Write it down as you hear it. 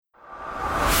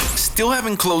Still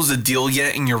haven't closed a deal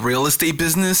yet in your real estate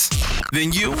business?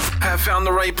 Then you have found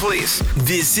the right place.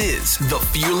 This is the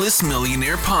Fearless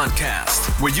Millionaire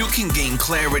Podcast, where you can gain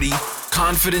clarity,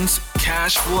 confidence,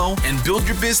 cash flow, and build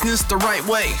your business the right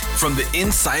way from the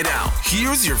inside out.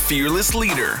 Here's your fearless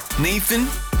leader, Nathan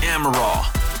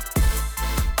Amaral.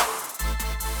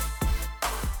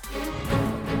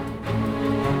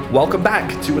 Welcome back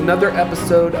to another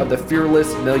episode of the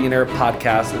Fearless Millionaire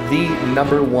Podcast, the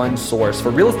number one source for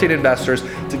real estate investors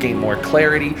to gain more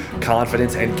clarity,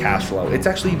 confidence, and cash flow. It's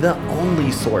actually the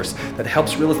only source that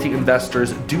helps real estate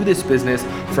investors do this business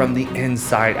from the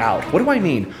inside out. What do I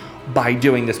mean by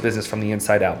doing this business from the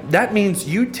inside out? That means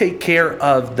you take care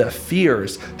of the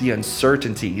fears, the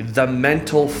uncertainty, the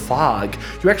mental fog.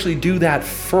 You actually do that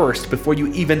first before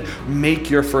you even make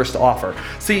your first offer.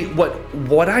 See,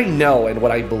 what I know and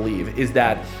what I believe is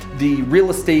that the real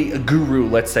estate guru,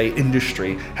 let's say,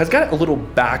 industry has got it a little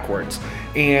backwards,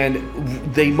 and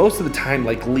they most of the time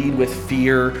lead with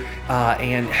fear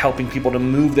and helping people to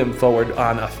move them forward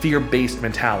on a fear-based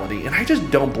mentality. And I just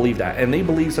don't believe that. And they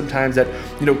believe sometimes that,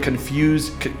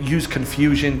 use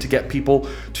confusion to get people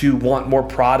to want more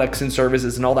products and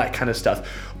services and all that kind of stuff.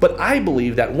 But I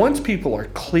believe that once people are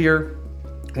clear,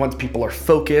 once people are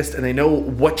focused and they know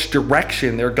which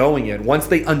direction they're going in, once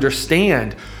they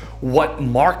understand what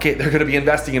market they're going to be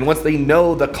investing in, once they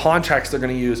know the contracts they're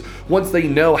going to use, once they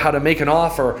know how to make an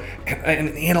offer and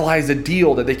analyze a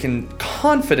deal, that they can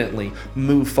confidently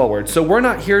move forward. So we're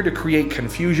not here to create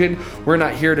confusion. We're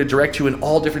not here to direct you in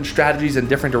all different strategies and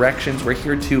different directions. We're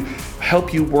here to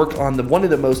help you work on one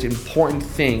of the most important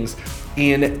things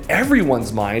in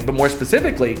everyone's mind, but more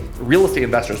specifically, real estate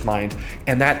investors' mind,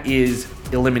 and that is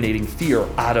eliminating fear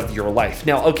out of your life.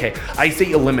 Now, okay, I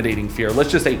say eliminating fear.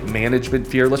 Let's just say management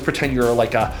fear. Let's pretend you're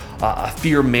like a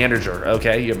fear manager,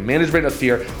 okay? You have management of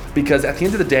fear, because at the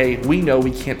end of the day, we know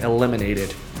we can't eliminate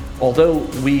it. Although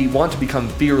we want to become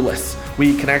fearless,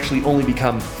 we can actually only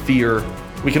become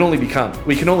we can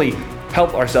only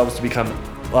help ourselves to become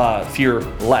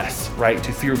fearless, right?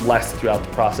 To fear less throughout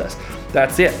the process.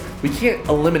 That's it. We can't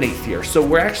eliminate fear. So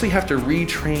we actually have to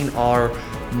retrain our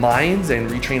minds and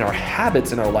retrain our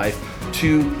habits in our life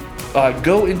to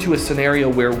go into a scenario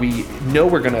where we know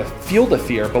we're going to feel the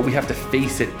fear, but we have to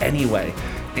face it anyway.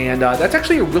 And that's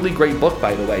actually a really great book,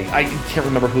 by the way. I can't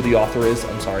remember who the author is,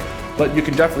 I'm sorry. But you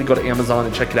can definitely go to Amazon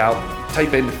and check it out.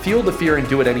 Type in Feel the Fear and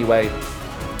Do It Anyway.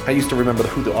 I used to remember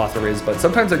who the author is, but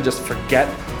sometimes I just forget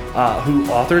who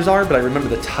authors are, but I remember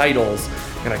the titles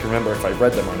and I can remember if I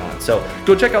read them or not. So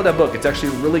go check out that book. It's actually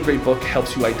a really great book,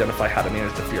 helps you identify how to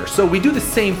manage the fear. So we do the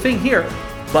same thing here,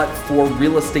 but for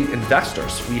real estate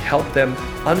investors. We help them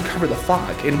uncover the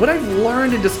fog. And what I've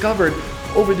learned and discovered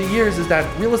over the years is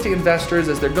that real estate investors,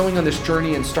 as they're going on this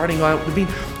journey and starting out,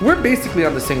 we're basically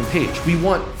on the same page. We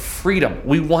want freedom.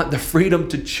 We want the freedom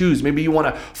to choose. Maybe you want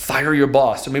to fire your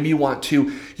boss, or maybe you want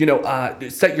to,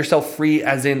 set yourself free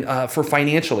as in for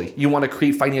financially. You want to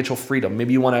create financial freedom.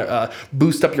 Maybe you want to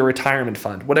boost up your retirement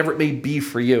fund, whatever it may be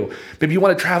for you. Maybe you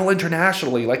want to travel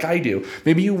internationally like I do.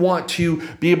 Maybe you want to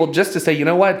be able just to say, you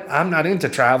know what, I'm not into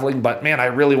traveling, but man, I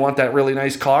really want that really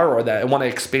nice car, or that I want to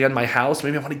expand my house.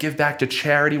 Maybe I want to give back to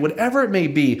charity, whatever it may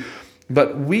be.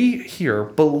 But we here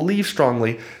believe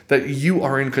strongly that you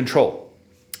are in control.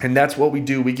 And that's what we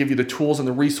do. We give you the tools and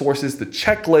the resources, the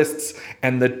checklists,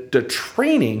 and the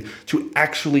training to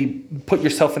actually put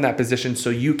yourself in that position so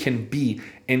you can be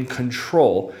in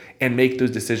control and make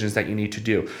those decisions that you need to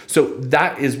do. So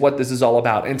that is what this is all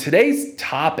about. And today's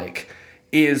topic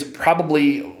is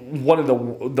probably one of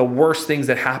the worst things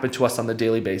that happen to us on the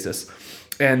daily basis.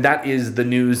 And that is the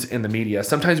news and the media.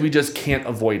 Sometimes we just can't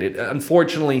avoid it.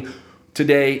 Unfortunately,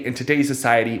 today, in today's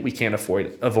society, we can't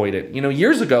avoid it.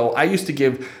 Years ago, I used to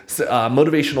give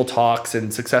motivational talks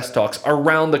and success talks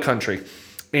around the country.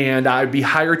 And I'd be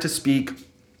hired to speak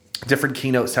different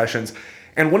keynote sessions.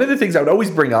 And one of the things I would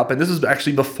always bring up, and this was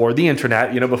actually before the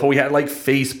internet, before we had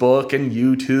Facebook and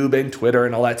YouTube and Twitter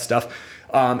and all that stuff.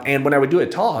 And when I would do a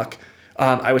talk,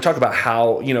 I would talk about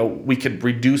how, we could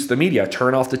reduce the media,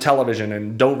 turn off the television,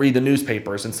 and don't read the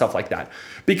newspapers and stuff like that.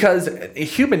 Because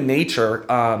human nature,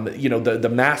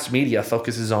 the mass media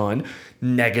focuses on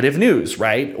negative news,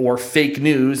 right? Or fake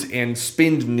news and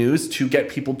spinned news to get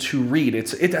people to read.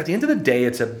 It's at the end of the day,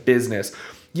 it's a business.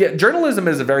 Yeah, journalism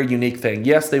is a very unique thing.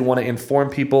 Yes, they want to inform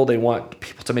people. They want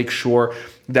people to make sure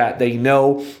that they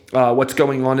know what's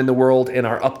going on in the world and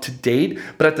are up to date.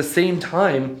 But at the same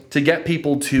time, to get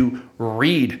people to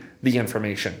read the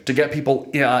information, to get people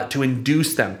to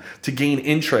induce them to gain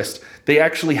interest. They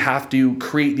actually have to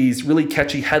create these really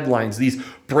catchy headlines, these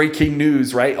breaking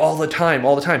news, right? All the time.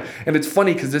 And it's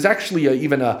funny because there's actually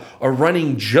even a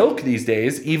running joke these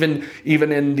days, even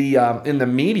in the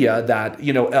media, that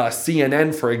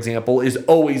CNN, for example, is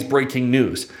always breaking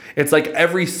news. It's like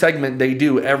every segment they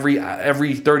do,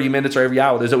 every 30 minutes or every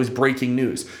hour, there's always breaking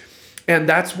news. And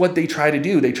that's what they try to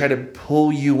do. They try to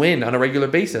pull you in on a regular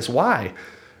basis. Why?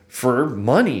 For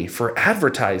money, for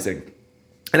advertising.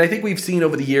 And I think we've seen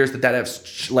over the years that has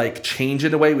changed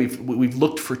in a way. We've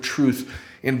looked for truth,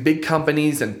 and big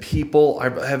companies and people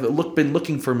have been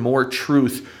looking for more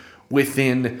truth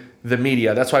within the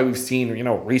media. That's why we've seen,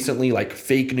 recently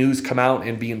fake news come out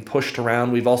and being pushed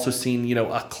around. We've also seen,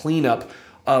 a cleanup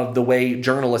of the way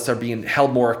journalists are being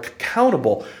held more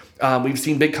accountable. We've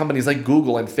seen big companies like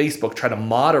Google and Facebook try to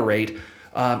moderate,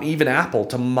 even Apple,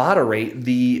 to moderate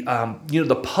the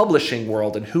publishing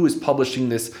world and who is publishing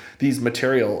these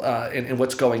material and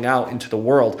what's going out into the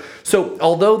world. So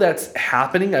although that's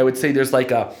happening, I would say there's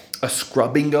a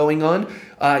scrubbing going on.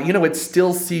 It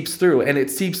still seeps through, and it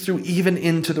seeps through even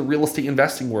into the real estate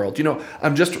investing world.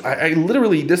 I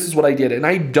literally, this is what I did, and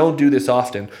I don't do this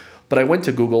often, but I went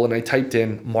to Google and I typed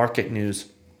in market news.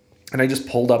 And I just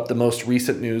pulled up the most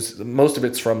recent news. Most of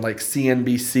it's from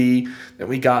CNBC. Then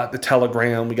we got the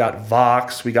Telegram, we got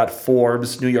Vox, we got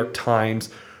Forbes, New York Times,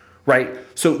 right?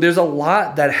 So there's a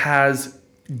lot that has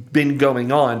been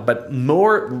going on, but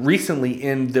more recently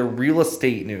in the real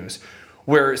estate news,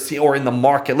 or in the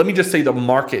market. Let me just say the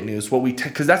market news,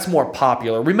 because that's more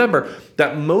popular. Remember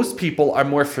that most people are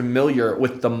more familiar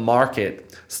with the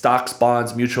market, stocks,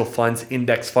 bonds, mutual funds,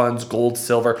 index funds, gold,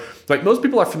 silver. Most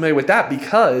people are familiar with that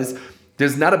because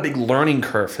there's not a big learning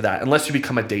curve for that unless you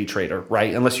become a day trader,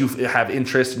 right? Unless you have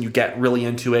interest and you get really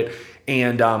into it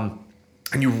and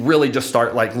you really just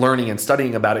start learning and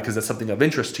studying about it because it's something of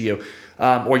interest to you,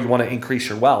 or you want to increase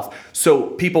your wealth. So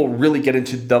people really get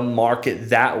into the market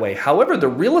that way. However, the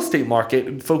real estate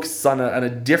market focuses on a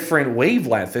different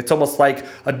wavelength. It's almost like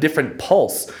a different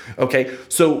pulse. Okay,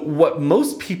 so what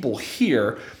most people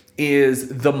hear is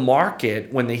the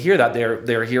market. When they hear that,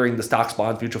 they're hearing the stocks,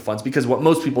 bonds, mutual funds, because what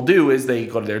most people do is they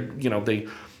go to their,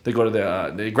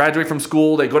 they graduate from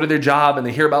school, they go to their job, and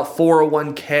they hear about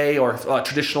 401k or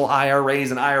traditional IRAs,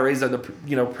 and IRAs are the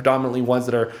predominantly ones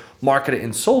that are marketed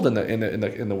and sold in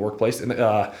the workplace, in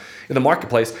the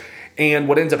marketplace. And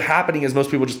what ends up happening is most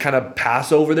people just kind of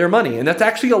pass over their money, and that's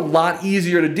actually a lot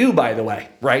easier to do, by the way,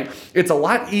 right? It's a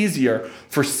lot easier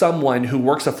for someone who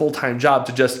works a full-time job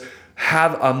to just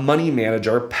have a money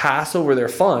manager pass over their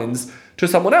funds to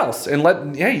someone else and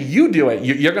you do it.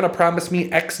 You're going to promise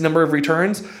me X number of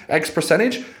returns, X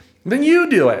percentage, then you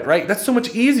do it, right? That's so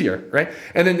much easier, right?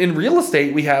 And then in real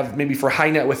estate, we have, maybe for high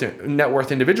net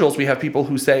worth individuals, we have people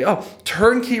who say, oh,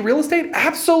 turnkey real estate?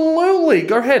 Absolutely,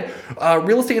 go ahead.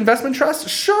 Real estate investment trust?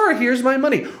 Sure, here's my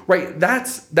money, right?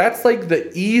 That's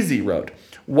the easy road.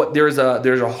 There's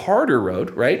a harder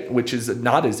road, right? Which is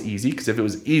not as easy, because if it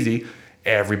was easy,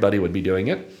 everybody would be doing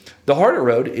it. The harder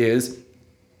road is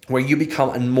where you become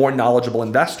a more knowledgeable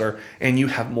investor and you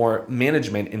have more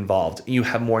management involved. You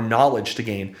have more knowledge to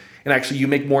gain, and actually you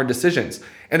make more decisions.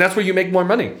 And that's where you make more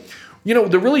money.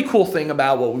 The really cool thing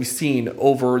about what we've seen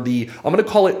over I'm going to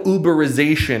call it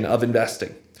Uberization of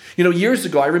investing. Years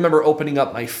ago, I remember opening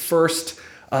up my first,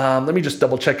 let me just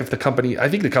double check if I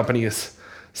think the company is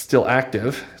still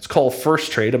active. It's called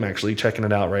First Trade. I'm actually checking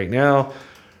it out right now.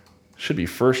 Should be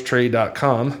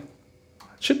firsttrade.com.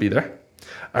 It should be there.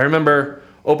 I remember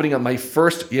opening up my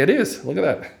first, it is, look at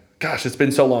that. Gosh, it's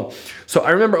been so long. So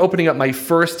I remember opening up my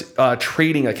first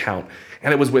trading account,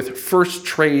 and it was with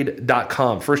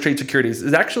firsttrade.com. First Trade Securities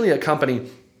is actually a company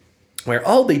where,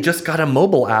 they just got a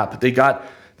mobile app. They got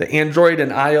the Android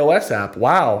and iOS app.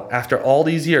 Wow, after all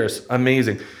these years,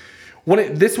 amazing.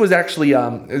 This is actually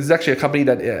a company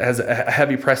that has a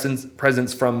heavy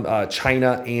presence from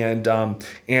China and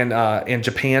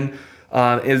Japan.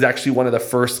 It is actually one of the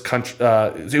first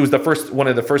one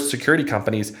of the first security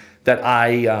companies that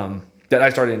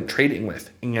I started trading with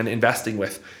and investing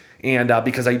with, and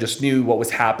because I just knew what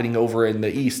was happening over in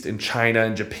the East, in China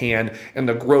and Japan, and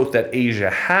the growth that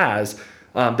Asia has.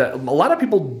 That a lot of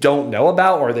people don't know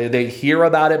about, or they hear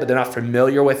about it, but they're not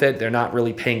familiar with it. They're not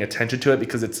really paying attention to it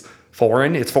because it's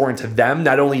foreign. It's foreign to them,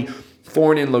 not only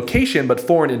foreign in location, but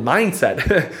foreign in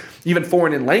mindset, even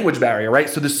foreign in language barrier, right?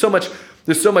 So there's so much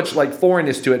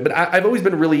foreignness to it. But I've always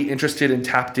been really interested and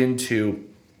tapped into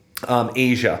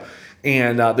Asia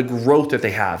and the growth that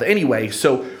they have. Anyway,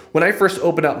 so when I first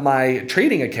opened up my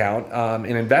trading account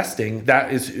in investing,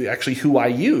 that is actually who I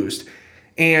used.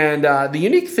 And the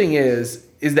unique thing is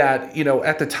is that,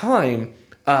 at the time,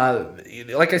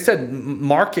 like I said,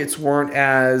 markets weren't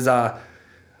as up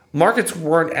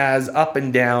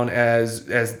and down as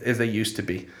they used to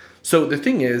be. So the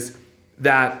thing is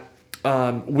that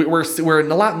we're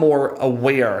a lot more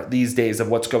aware these days of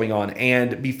what's going on.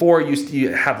 And before, you used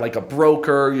to have like a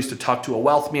broker, used to talk to a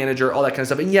wealth manager, all that kind of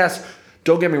stuff. And yes,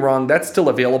 don't get me wrong, that's still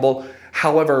available.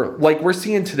 However, like we're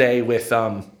seeing today with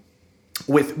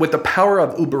the power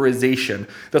of Uberization,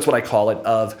 that's what I call it,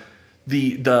 of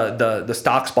the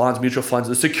stocks, bonds, mutual funds,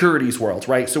 the securities world,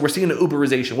 right? So we're seeing an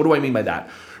Uberization. What do I mean by that?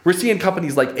 We're seeing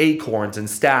companies like Acorns and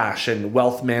Stash and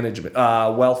Wealth Management,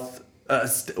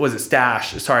 was it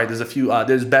Stash? Sorry, there's a few,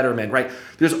 there's Betterment, right?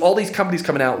 There's all these companies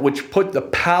coming out which put the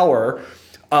power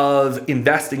of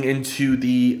investing into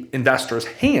the investor's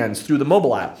hands through the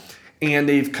mobile app. And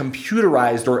they've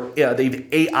computerized or they've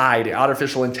AI'd,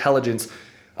 artificial intelligence,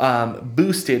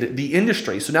 boosted the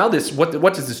industry. So now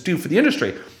what does this do for the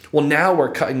industry? Well, now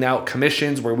we're cutting out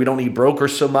commissions where we don't need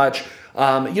brokers so much.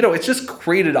 It's just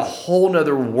created a whole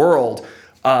nother world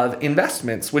of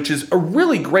investments, which is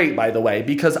really great, by the way,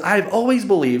 because I've always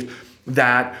believed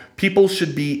that people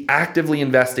should be actively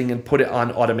investing and put it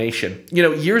on automation.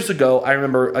 Years ago, I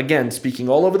remember, again, speaking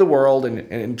all over the world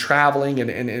and traveling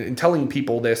and telling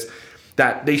people this,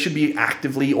 that they should be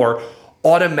actively or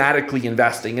automatically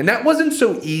investing. And that wasn't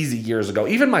so easy years ago.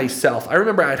 Even myself, I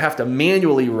remember I'd have to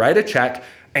manually write a check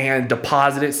and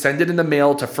deposit it, send it in the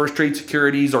mail to First Trade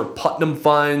Securities or Putnam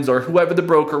Funds or whoever the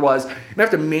broker was, and I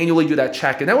have to manually do that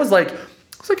check. And that was it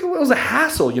was a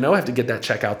hassle, I have to get that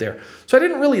check out there. So I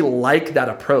didn't really like that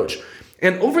approach.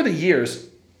 And over the years,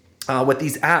 with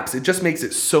these apps, it just makes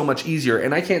it so much easier.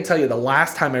 And I can't tell you the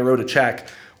last time I wrote a check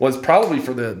was probably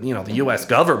for the U.S.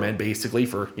 government, basically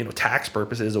for tax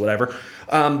purposes or whatever.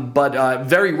 But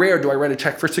very rare do I write a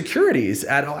check for securities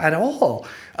at all.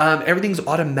 Everything's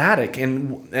automatic,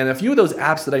 and a few of those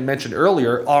apps that I mentioned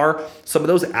earlier are some of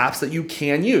those apps that you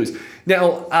can use.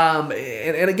 Now,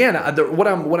 and again, what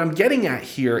I'm getting at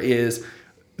here is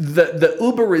the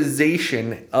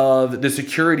Uberization of the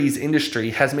securities industry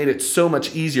has made it so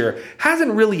much easier.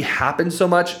 Hasn't really happened so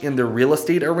much in the real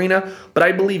estate arena, but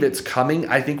I believe it's coming.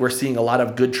 I think we're seeing a lot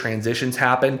of good transitions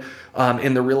happen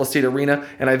in the real estate arena,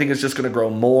 and I think it's just going to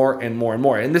grow more and more and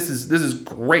more. And this is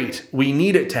great. We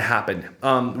need it to happen.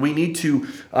 We need to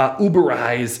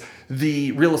Uberize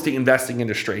the real estate investing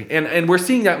industry. And we're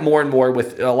seeing that more and more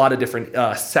with a lot of different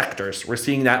sectors. We're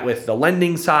seeing that with the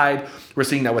lending side. We're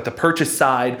seeing that with the purchase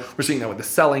side. We're seeing that with the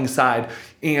selling side.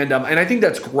 And I think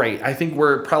that's great. I think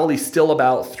we're probably still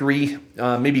about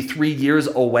maybe 3 years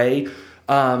away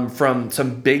from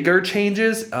some bigger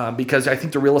changes because I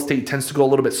think the real estate tends to go a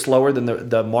little bit slower than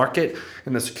the market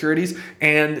and the securities.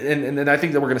 And I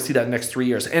think that we're going to see that in the next 3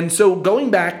 years. And so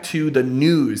going back to the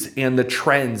news and the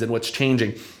trends and what's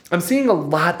changing, I'm seeing a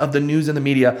lot of the news and the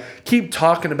media keep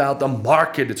talking about the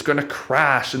market. It's going to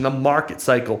crash and the market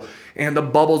cycle and the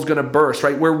bubble's going to burst,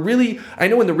 right? I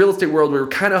know in the real estate world, we're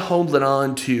kind of holding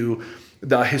on to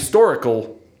the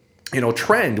historical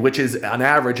trend, which is on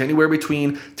average anywhere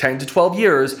between 10 to 12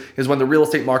 years is when the real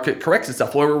estate market corrects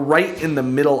itself. Well, we're right in the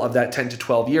middle of that 10 to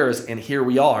 12 years. And here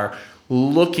we are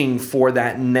looking for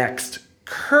that next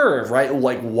curve, right?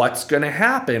 Like what's going to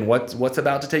happen? What's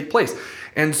about to take place?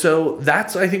 And so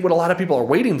that's, I think, what a lot of people are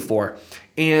waiting for.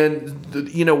 And,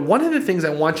 one of the things I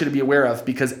want you to be aware of,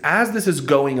 because as this is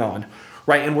going on,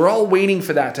 right, and we're all waiting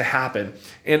for that to happen.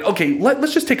 And okay,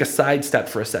 let's just take a sidestep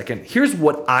for a second. Here's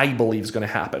what I believe is going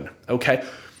to happen, okay?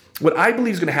 What I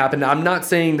believe is going to happen, now I'm not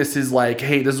saying this is like,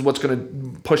 hey, this is what's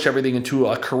going to push everything into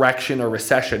a correction or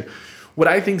recession. What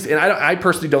I think, and I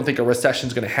personally don't think a recession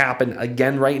is going to happen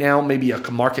again right now, maybe a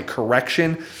market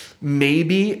correction,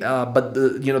 maybe, but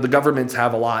the governments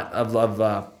have a lot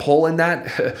of pull in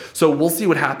that. So we'll see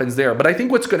what happens there. But I think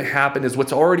what's going to happen is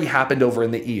what's already happened over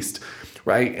in the East,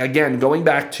 right? Again, going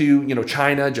back to,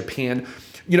 China, Japan,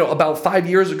 about 5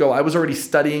 years ago, I was already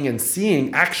studying and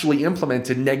seeing actually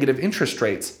implemented negative interest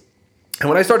rates. And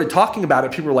when I started talking about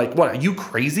it, people were like, what, are you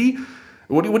crazy?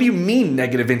 What do you mean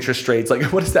negative interest rates? Like,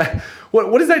 what is that?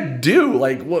 What does that do?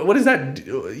 Like, what does that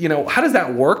do? How does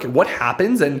that work? What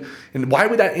happens? And why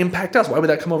would that impact us? Why would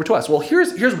that come over to us? Well,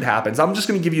 here's what happens. I'm just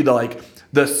going to give you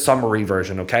the summary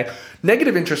version, okay?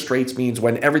 Negative interest rates means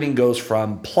when everything goes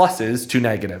from pluses to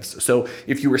negatives. So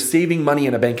if you were saving money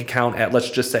in a bank account at,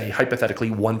 let's just say, hypothetically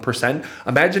 1%,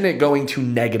 imagine it going to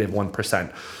negative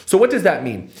 1%. So what does that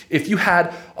mean? If you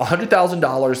had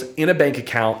 $100,000 in a bank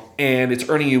account and it's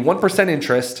earning you 1%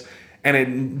 interest,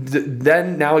 and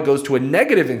then now it goes to a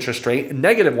negative interest rate,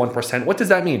 negative 1%, what does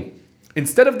that mean?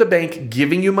 Instead of the bank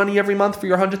giving you money every month for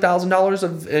your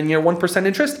 $100,000 and your 1%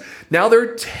 interest, now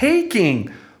they're taking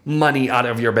money out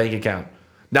of your bank account,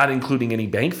 not including any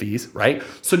bank fees, right?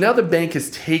 So now the bank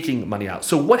is taking money out.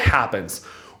 So what happens?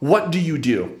 What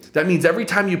do? That means every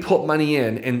time you put money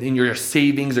in your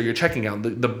savings or your checking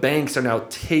account, the banks are now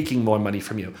taking more money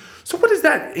from you. So what does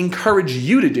that encourage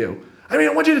you to do? I mean,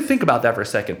 I want you to think about that for a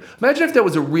second. Imagine if that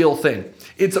was a real thing.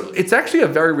 It's actually a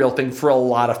very real thing for a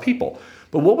lot of people.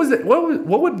 But what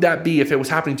would that be if it was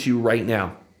happening to you right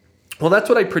now? Well, that's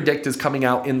what I predict is coming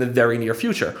out in the very near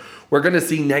future. We're going to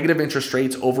see negative interest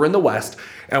rates over in the West,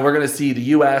 and we're going to see the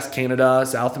US, Canada,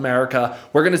 South America,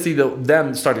 we're going to see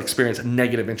them start to experience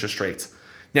negative interest rates.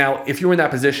 Now, if you were in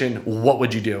that position, what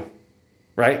would you do?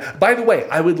 Right? By the way,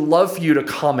 I would love for you to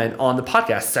comment on the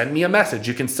podcast. Send me a message.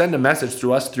 You can send a message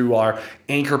through us through our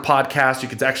Anchor podcast. You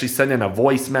could actually send in a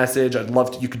voice message. I'd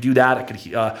love to. You could do that. I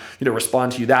could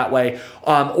respond to you that way.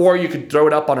 Or you could throw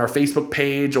it up on our Facebook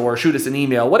page or shoot us an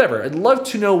email. Whatever. I'd love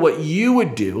to know what you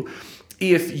would do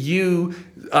if you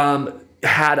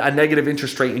had a negative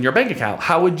interest rate in your bank account.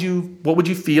 What would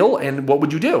you feel, and what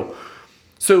would you do?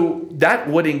 So that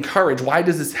would encourage, why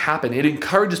does this happen? It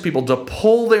encourages people to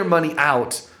pull their money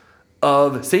out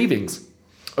of savings.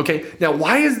 Okay, now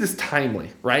why is this timely,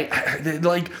 right?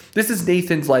 Like, this is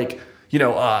Nathan's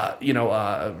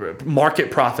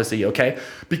market prophecy, okay?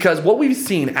 Because what we've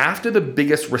seen after the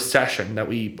biggest recession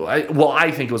I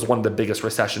think it was one of the biggest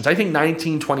recessions. I think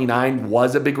 1929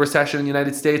 was a big recession in the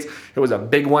United States. It was a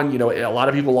big one. A lot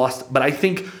of people lost, but I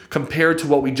think compared to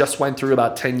what we just went through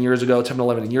about 10,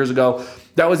 11 years ago,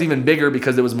 that was even bigger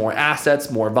because there was more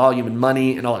assets, more volume and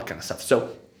money and all that kind of stuff. So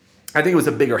I think it was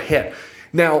a bigger hit.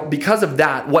 Now, because of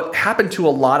that, what happened to a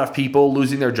lot of people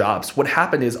losing their jobs, what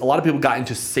happened is a lot of people got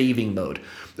into saving mode.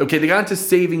 Okay, they got into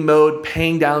saving mode,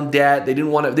 paying down debt. They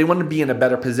wanted to be in a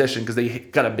better position because they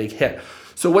got a big hit.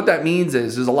 So what that means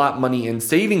is there's a lot of money in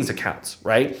savings accounts,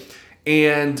 right?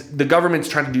 And the government's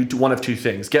trying to do one of two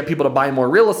things: get people to buy more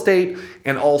real estate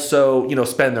and also,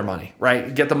 spend their money,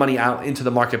 right? Get the money out into the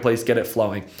marketplace, get it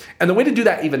flowing. And the way to do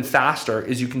that even faster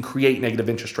is you can create negative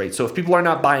interest rates. So if people are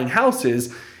not buying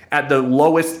houses at the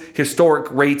lowest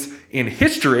historic rates in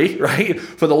history, right?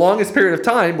 For the longest period of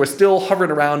time, we're still hovering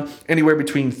around anywhere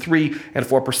between 3 and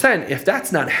 4%. If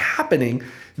that's not happening,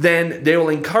 then they will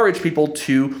encourage people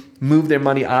to move their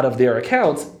money out of their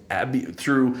accounts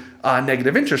through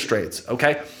negative interest rates,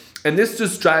 okay? And this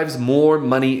just drives more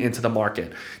money into the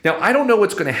market. Now, I don't know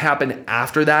what's going to happen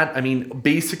after that. I mean,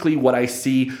 basically what I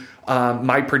see,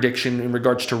 my prediction in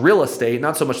regards to real estate,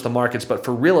 not so much the markets, but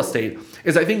for real estate,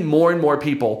 is I think more and more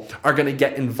people are going to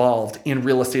get involved in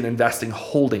real estate investing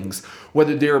holdings,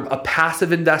 whether they're a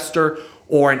passive investor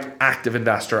or an active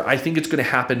investor. I think it's going to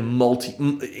happen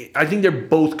I think they're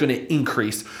both going to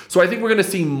increase. So I think we're going to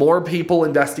see more people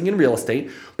investing in real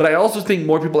estate, but I also think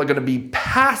more people are going to be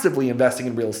passively investing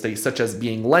in real estate, such as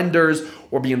being lenders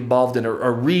or be involved in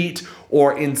a REIT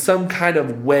or in some kind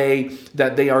of way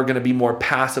that they are going to be more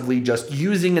passively just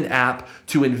using an app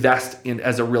to invest in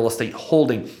as a real estate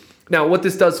holding. Now, what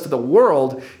this does for the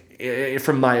world,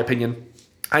 from my opinion,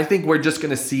 I think we're just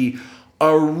going to see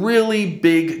a really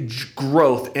big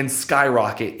growth and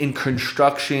skyrocket in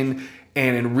construction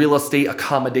and in real estate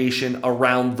accommodation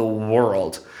around the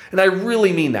world. And I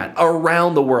really mean that,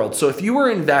 around the world. So if you were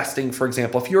investing, for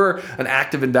example, if you're an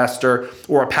active investor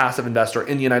or a passive investor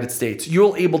in the United States, you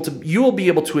will be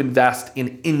able to invest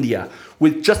in India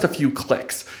with just a few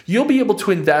clicks. You'll be able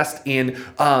to invest in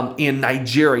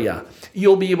Nigeria.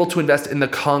 You'll be able to invest in the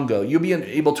Congo. You'll be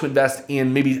able to invest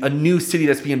in maybe a new city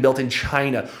that's being built in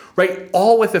China, right?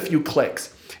 All with a few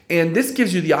clicks. And this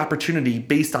gives you the opportunity,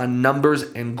 based on numbers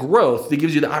and growth, it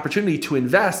gives you the opportunity to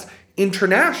invest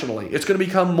internationally. It's going to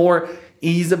become more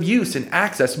ease of use and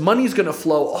access. Money's going to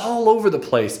flow all over the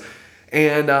place.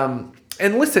 And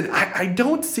listen, I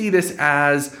don't see this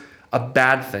as a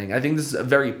bad thing. I think this is a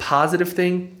very positive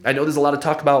thing. I know there's a lot of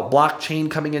talk about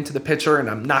blockchain coming into the picture, and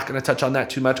I'm not going to touch on that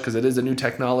too much because it is a new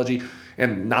technology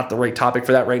and not the right topic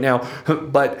for that right now.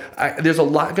 But there's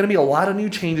going to be a lot of new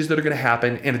changes that are going to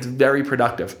happen, and it's very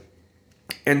productive.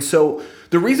 And so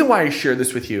the reason why I share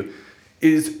this with you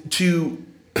is to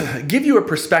give you a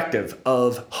perspective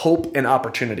of hope and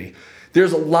opportunity.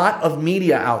 There's a lot of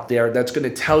media out there that's going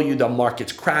to tell you the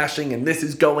market's crashing and this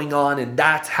is going on and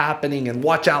that's happening and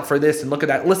watch out for this and look at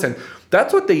that. Listen,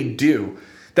 that's what they do.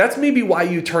 That's maybe why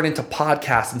you turn into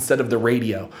podcasts instead of the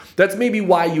radio. That's maybe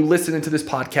why you listen into this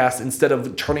podcast instead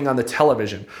of turning on the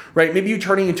television, right? Maybe you're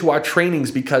turning into our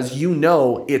trainings because you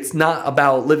know it's not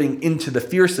about living into the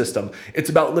fear system. It's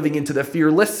about living into the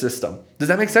fearless system. Does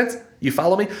that make sense? You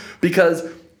follow me? Because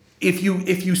if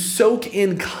you soak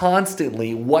in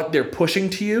constantly what they're pushing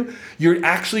to you, you're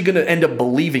actually going to end up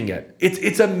believing it.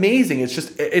 It's amazing.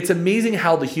 It's amazing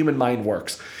how the human mind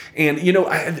works. And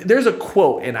there's a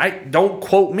quote, and I don't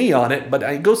quote me on it, but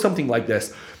it goes something like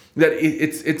this: that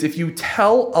it's if you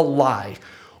tell a lie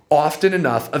often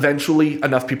enough, eventually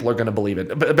enough people are going to believe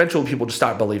it. But eventually people just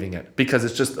start believing it because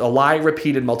it's just a lie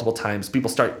repeated multiple times. People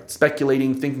start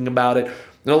speculating, thinking about it,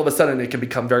 and all of a sudden it can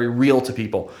become very real to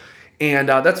people. And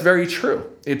that's very true.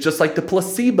 It's just like the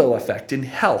placebo effect in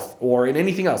health or in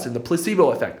anything else. In the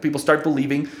placebo effect, people start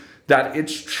believing that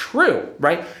it's true,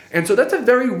 right? And so that's a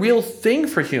very real thing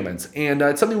for humans, and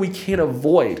it's something we can't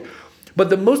avoid. But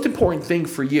the most important thing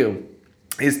for you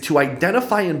is to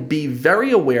identify and be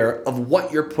very aware of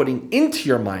what you're putting into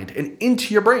your mind and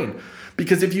into your brain.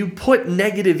 Because if you put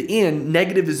negative in,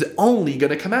 negative is only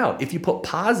going to come out. If you put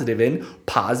positive in,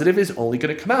 positive is only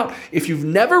going to come out. If you've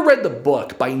never read the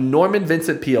book by Norman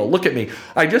Vincent Peale, look at me.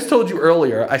 I just told you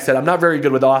earlier, I said I'm not very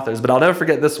good with authors, but I'll never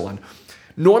forget this one.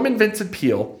 Norman Vincent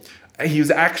Peale, he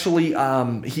was actually,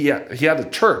 he had a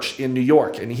church in New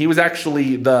York, and he was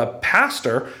actually the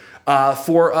pastor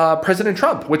for President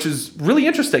Trump, which is really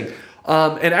interesting.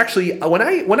 And actually, when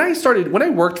I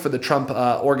worked for the Trump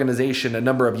organization a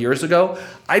number of years ago,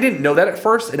 I didn't know that at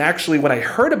first. And actually, when I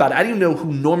heard about it, I didn't know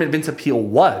who Norman Vincent Peale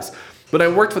was. When I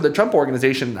worked for the Trump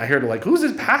organization, I heard like, who's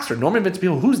this pastor? Norman Vincent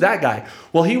Peale, who's that guy?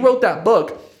 Well, he wrote that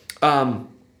book.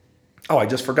 I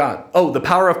just forgot. The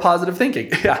Power of Positive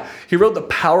Thinking. Yeah, he wrote The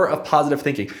Power of Positive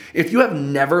Thinking. If you have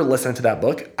never listened to that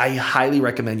book, I highly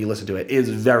recommend you listen to it. It is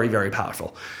very, very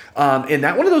powerful. And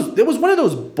it was one of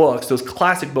those books, those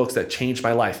classic books that changed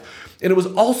my life. And it was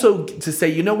also to say,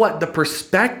 you know what, the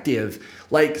perspective,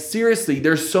 like seriously,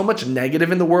 there's so much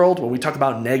negative in the world when we talk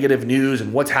about negative news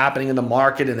and what's happening in the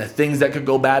market and the things that could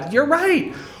go bad. You're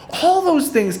right. All those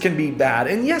things can be bad.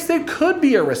 And yes, there could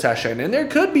be a recession and there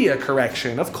could be a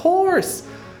correction, of course.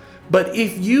 But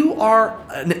if you are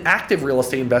an active real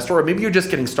estate investor, or maybe you're just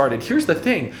getting started, here's the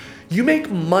thing. You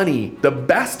make money, the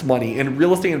best money in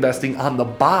real estate investing on the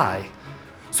buy.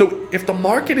 So if the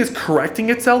market is correcting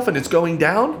itself and it's going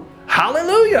down,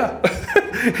 hallelujah.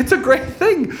 It's a great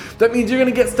thing. That means you're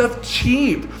going to get stuff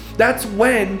cheap. That's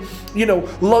when,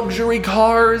 luxury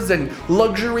cars and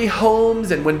luxury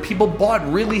homes, and when people bought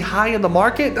really high in the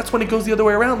market, that's when it goes the other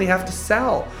way around. They have to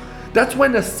sell. That's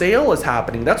when the sale is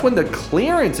happening. That's when the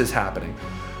clearance is happening.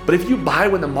 But if you buy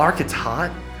when the market's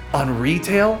hot on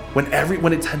retail, when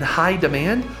it's in high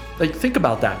demand, like think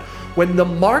about that. When the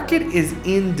market is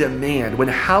in demand, when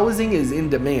housing is in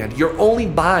demand, you're only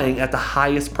buying at the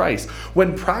highest price.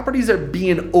 When properties are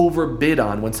being overbid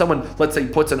on, when someone, let's say,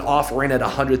 puts an offer in at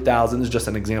 $100,000, this is just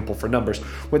an example for numbers.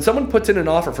 When someone puts in an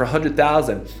offer for $100,000,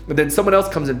 and then someone else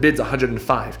comes and bids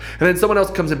 $105,000, and then someone else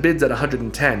comes and bids at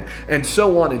 $110,000, and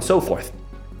so on and so forth.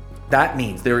 That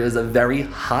means there is a very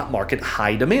hot market,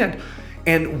 high demand.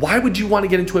 And why would you want to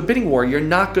get into a bidding war? You're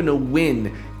not going to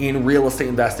win in real estate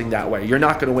investing that way. You're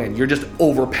not going to win. You're just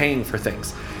overpaying for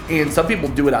things. And some people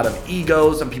do it out of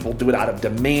ego. Some people do it out of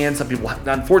demand. Some people,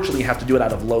 unfortunately, have to do it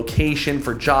out of location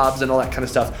for jobs and all that kind of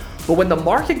stuff. But when the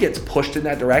market gets pushed in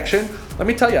that direction, let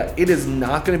me tell you, it is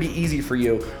not going to be easy for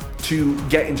you to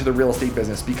get into the real estate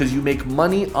business because you make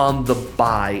money on the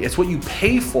buy. It's what you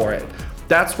pay for it.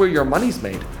 That's where your money's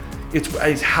made.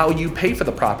 It's how you pay for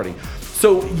the property.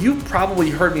 So you've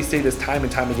probably heard me say this time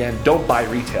and time again, don't buy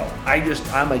retail.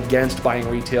 I'm against buying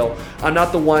retail. I'm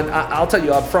not the one, I'll tell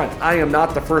you up front, I am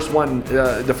not the first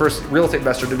real estate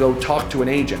investor to go talk to an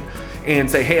agent and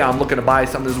say, hey, I'm looking to buy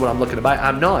something, this is what I'm looking to buy.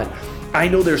 I'm not. I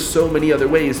know there's so many other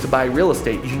ways to buy real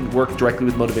estate. You can work directly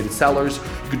with motivated sellers.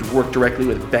 You could work directly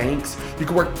with banks. You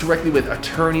can work directly with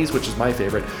attorneys, which is my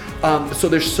favorite. So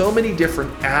there's so many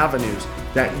different avenues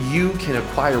that you can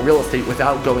acquire real estate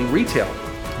without going retail.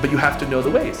 But you have to know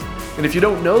the ways. And if you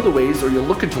don't know the ways or you're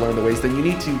looking to learn the ways, then you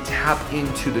need to tap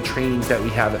into the trainings that we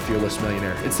have at Fearless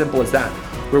Millionaire. It's simple as that,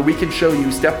 where we can show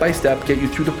you step by step, get you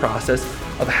through the process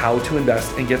of how to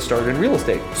invest and get started in real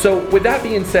estate. So with that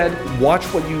being said, watch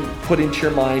what you put into your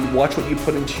mind, watch what you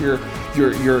put into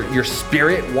your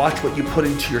spirit, watch what you put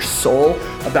into your soul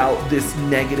about this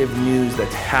negative news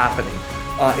that's happening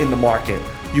in the market.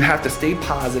 You have to stay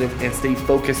positive and stay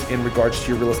focused in regards to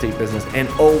your real estate business and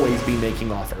always be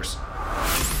making offers.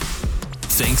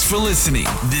 Thanks for listening.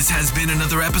 This has been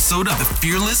another episode of the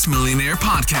Fearless Millionaire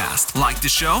Podcast. Like the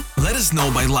show? Let us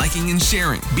know by liking and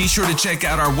sharing. Be sure to check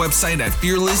out our website at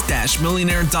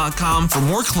fearless-millionaire.com for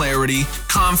more clarity,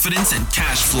 confidence, and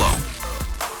cash flow.